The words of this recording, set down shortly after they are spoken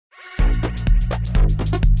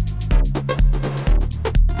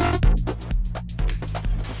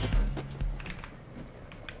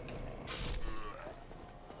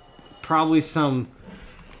probably some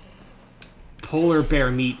polar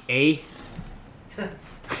bear meat, eh?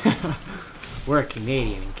 We're a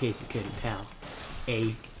Canadian, in case you couldn't tell. Eh?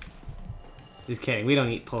 Just kidding, we don't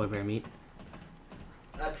eat polar bear meat.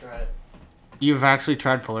 I'd try it. You've actually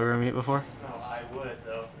tried polar bear meat before? No, I would,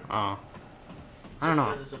 though. Oh. I don't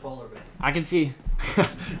know. Just because it's a polar bear. I can see.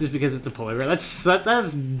 Just because it's a polar bear.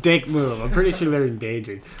 That's dick move. I'm pretty sure they're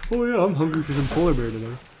endangered. Oh yeah, I'm hungry for some polar bear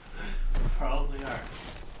today. Probably are.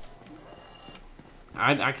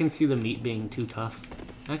 I can see the meat being too tough.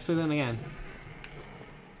 Actually, then again,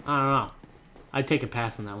 I don't know. I'd take a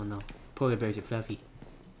pass on that one though. Polar bears are fluffy.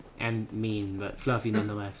 And mean, but fluffy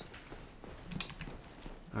nonetheless.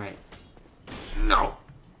 Alright. No!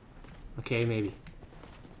 Okay, maybe.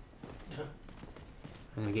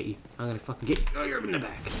 I'm gonna get you. I'm gonna fucking get you. Oh, you're in the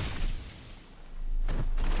back.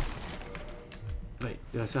 Wait,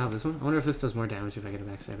 do I still have this one? I wonder if this does more damage if I get a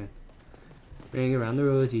backstab in. Ring around the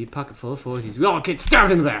rosy, pocket full of forties. We all get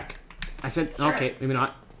stabbed in the back! I said, okay, maybe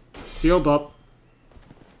not. Shield up.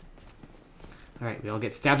 Alright, we all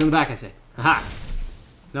get stabbed in the back, I say. Haha!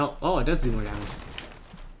 No, oh, it does do more damage.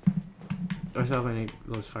 Do I still have any of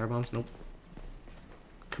those firebombs? Nope.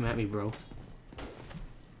 Come at me, bro.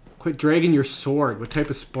 Quit dragging your sword. What type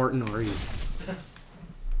of Spartan are you?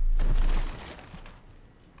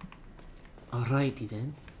 Alrighty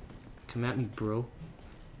then. Come at me, bro.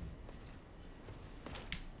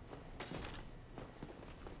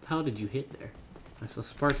 How did you hit there? I saw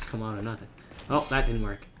sparks come out of nothing. Oh, that didn't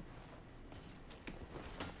work.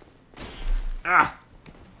 Ah!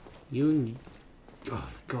 You and you. Oh my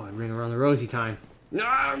god, ring around the rosy time. No,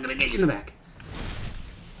 I'm gonna get you in the back.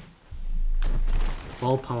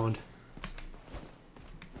 Ball pwned.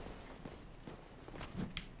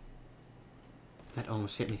 That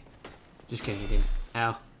almost hit me. Just kidding, it didn't.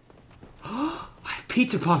 Ow. I have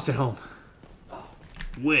pizza pops at home.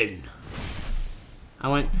 Win.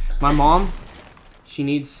 My mom,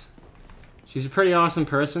 she's a pretty awesome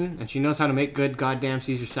person, and she knows how to make good goddamn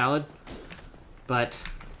Caesar salad, but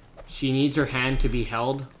she needs her hand to be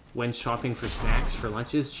held when shopping for snacks for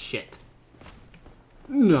lunches. Shit.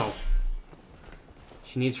 No.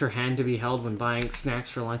 She needs her hand to be held when buying snacks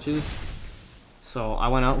for lunches. So I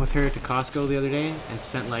went out with her to Costco the other day and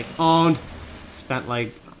spent like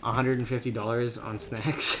 $150 on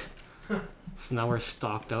snacks. So now we're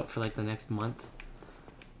stocked up for like the next month.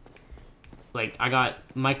 Like, I got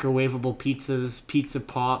microwavable pizzas, pizza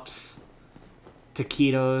pops,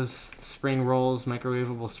 taquitos, spring rolls,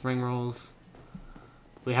 microwavable spring rolls.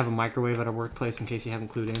 We have a microwave at our workplace in case you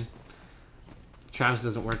haven't clued in. Travis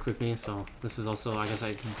doesn't work with me, so this is also, I guess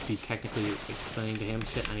I could be technically explaining to him.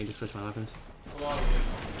 Shit, I need to switch my weapons.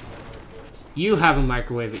 You have a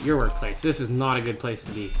microwave at your workplace. This is not a good place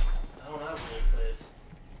to be. I don't have a good place.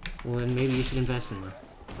 Well, then maybe you should invest in one.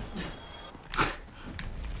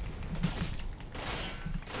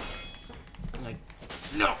 Like,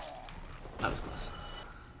 no! That was close.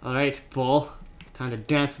 Alright, bull. Time to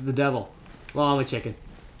dance with the devil. Well, I'm a chicken.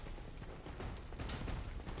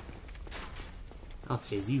 I'll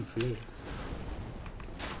save you for later.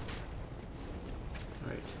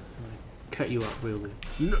 Alright, I'm gonna cut you up real good.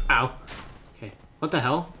 No, ow! Okay, what the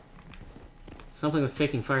hell? Something was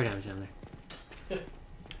taking fire damage down there.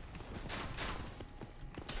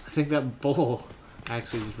 I think that bull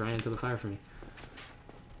actually just ran into the fire for me.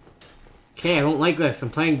 Okay, I don't like this. I'm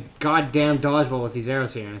playing goddamn dodgeball with these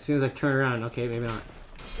arrows here, and as soon as I turn around, okay, maybe not.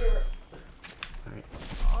 Alright.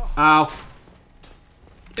 Ow!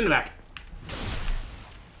 In the back!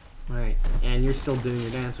 Alright, and you're still doing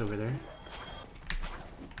your dance over there.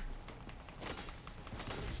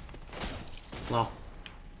 Well.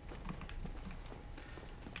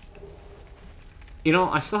 You know,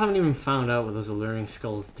 I still haven't even found out what those alluring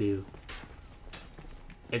skulls do.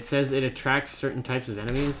 It says it attracts certain types of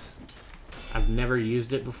enemies. I've never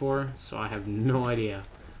used it before, so I have no idea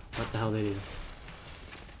what the hell they do.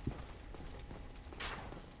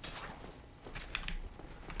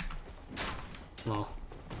 Well.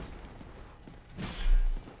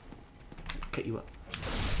 Cut you up.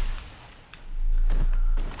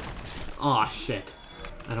 Aw, shit.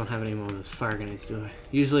 I don't have any more of those fire grenades, do I?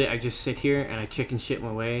 Usually I just sit here and I chicken shit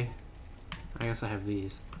my way. I guess I have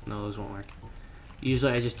these. No, those won't work.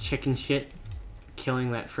 Usually I just chicken shit,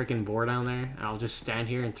 killing that freaking boar down there. And I'll just stand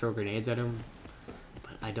here and throw grenades at him.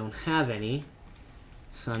 But I don't have any.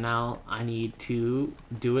 So now I need to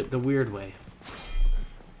do it the weird way.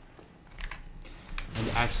 And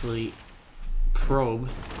actually probe,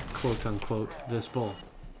 quote unquote, this bull.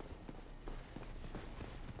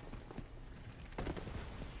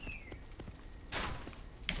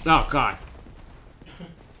 Oh god.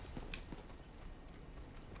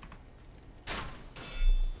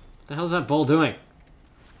 the hell's that bull doing?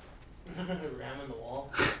 Ramming the wall.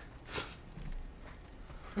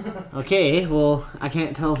 Okay, well, I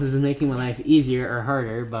can't tell if this is making my life easier or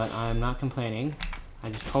harder, but I'm not complaining. I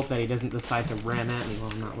just hope that he doesn't decide to ram at me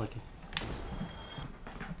while I'm not looking.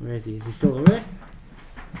 Where is he? Is he still over there?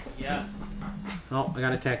 Yeah. Oh, I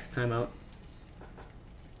got a text. Timeout.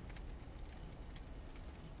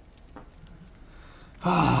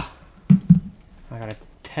 Ah, I got a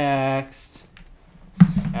text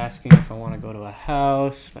asking if I want to go to a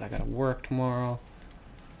house, but I gotta work tomorrow.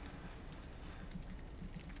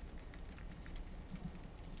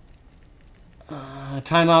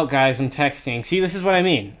 Timeout, guys. I'm texting. See, this is what I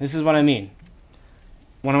mean. This is what I mean.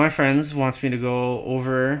 One of my friends wants me to go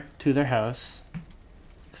over to their house.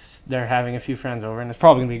 They're having a few friends over, and it's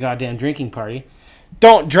probably gonna be a goddamn drinking party.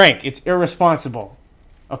 Don't drink. It's irresponsible.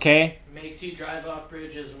 Okay? Makes you drive off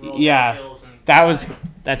bridges and roll Yeah, down hills and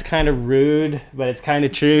that's kind of rude, but it's kind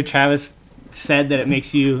of true. Travis said that it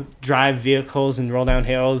makes you drive vehicles and roll down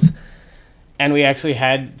hills. And we actually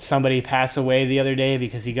had somebody pass away the other day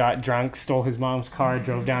because he got drunk, stole his mom's car,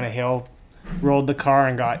 drove down a hill, rolled the car,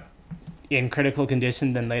 and got in critical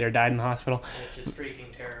condition, then later died in the hospital. Which is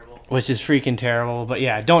freaking terrible. Which is freaking terrible. But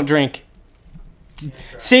yeah, don't drink.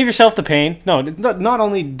 Save yourself the pain. No, not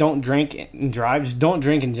only don't drink and drive, just don't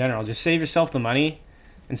drink in general. Just save yourself the money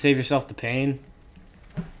and save yourself the pain.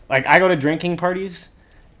 Like, I go to drinking parties,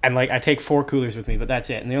 and like I take 4 coolers with me, but that's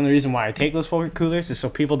it. And the only reason why I take those 4 coolers is so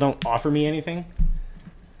people don't offer me anything.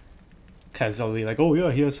 Because they'll be like, oh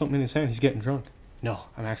yeah, he has something in his hand, he's getting drunk. No,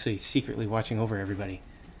 I'm actually secretly watching over everybody.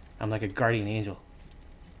 I'm like a guardian angel.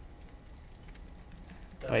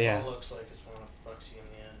 That yeah. ball looks like it's want to fuck you in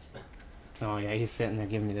the ass. Oh yeah, he's sitting there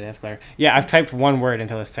giving me the death glare. Yeah, I've typed 1 word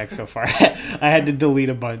into this text so far. I had to delete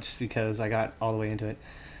a bunch because I got all the way into it.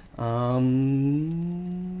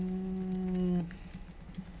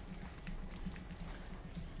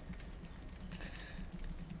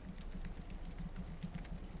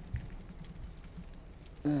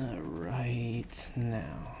 Right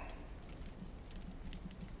now.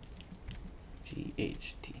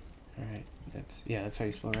 GHT. Alright, that's how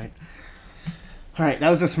you spell right. Alright, that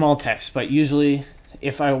was a small text, but usually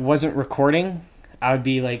if I wasn't recording, I would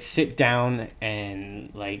be like sit down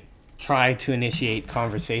and like try to initiate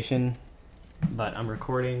conversation. But I'm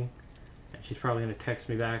recording and she's probably gonna text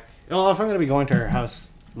me back. Oh, if I'm gonna be going to her house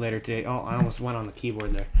later today. Oh, I almost went on the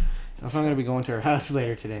keyboard there. If I'm gonna be going to her house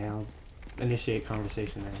later today, I'll initiate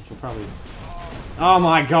conversation there. She'll probably... Oh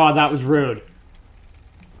my god, that was rude.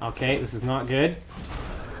 Okay, this is not good.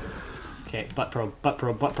 Okay, butt probe, butt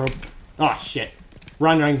probe, butt probe. Oh shit.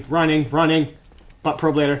 Running. Butt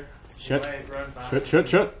probe later. Shit.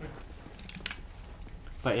 Shit.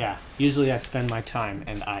 But yeah, usually I spend my time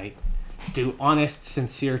and I do honest,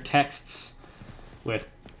 sincere texts with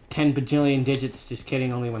 10 bajillion digits. Just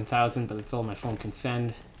kidding, only 1,000, but that's all my phone can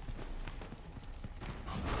send.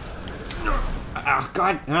 Oh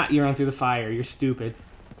god, you're on through the fire. You're stupid.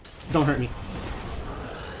 Don't hurt me.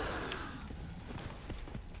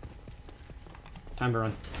 Time to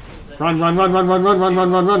run. Run.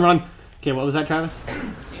 Okay, what was that, Travis?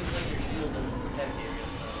 Seems like your shield doesn't protect you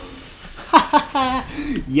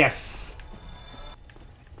against Yes.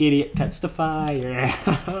 Idiot touched the fire.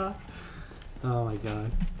 Oh my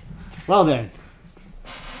god. Well then.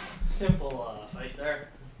 simple fight there.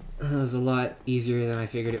 That was a lot easier than I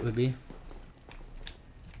figured it would be.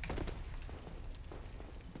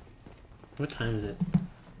 What time is it?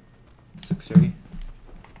 6:30?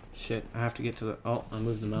 Shit, I have to get to the... Oh, I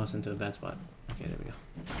moved the mouse into a bad spot. Okay, there we go.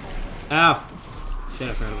 Ow! Shit,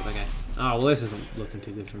 I forgot about that guy. Oh, well this isn't looking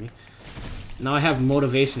too good for me. Now I have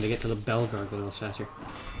motivation to get to the bell gargoyles faster.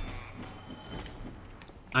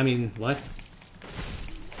 I mean, what?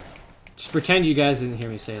 Just pretend you guys didn't hear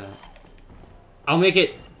me say that. I'll make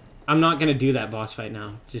it... I'm not gonna do that boss fight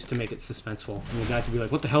now, just to make it suspenseful. And you guys will be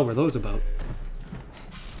like, what the hell were those about?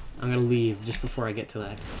 I'm gonna leave just before I get to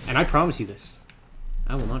that. And I promise you this.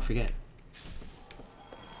 I will not forget.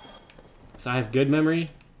 So I have good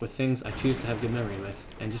memory with things I choose to have good memory with.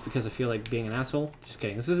 And just because I feel like being an asshole, just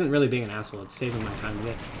kidding. This isn't really being an asshole, it's saving my time a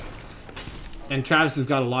bit. And Travis has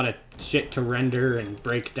got a lot of shit to render and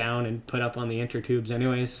break down and put up on the intertubes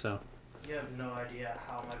anyways, so... You have no idea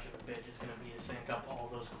how much of a bitch it's going to be to sync up all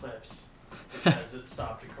those clips because it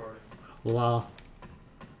stopped recording. Well...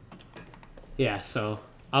 Yeah, so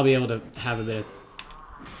I'll be able to have a bit of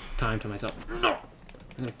time to myself. No!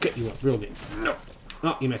 I'm gonna cut you up real good. No!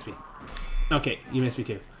 Oh, you missed me. Okay, you missed me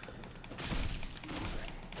too.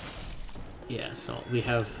 Yeah, so we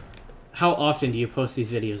have... How often do you post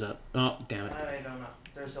these videos up? Oh, damn it. I don't know.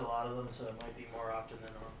 There's a lot of them, so it might be more often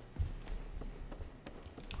than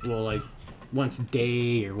Well, like, once a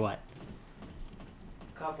day or what?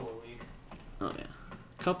 Couple a week. Oh, yeah.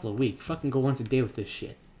 Couple a week. Fucking go once a day with this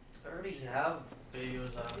shit. I already have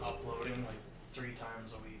videos that I'm uploading like 3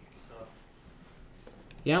 times a week, so.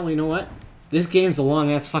 Yeah, well, you know what? This game's a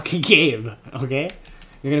long-ass fucking game, okay?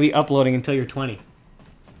 You're gonna be uploading until you're 20.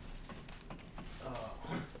 Oh.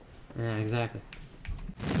 Yeah, exactly.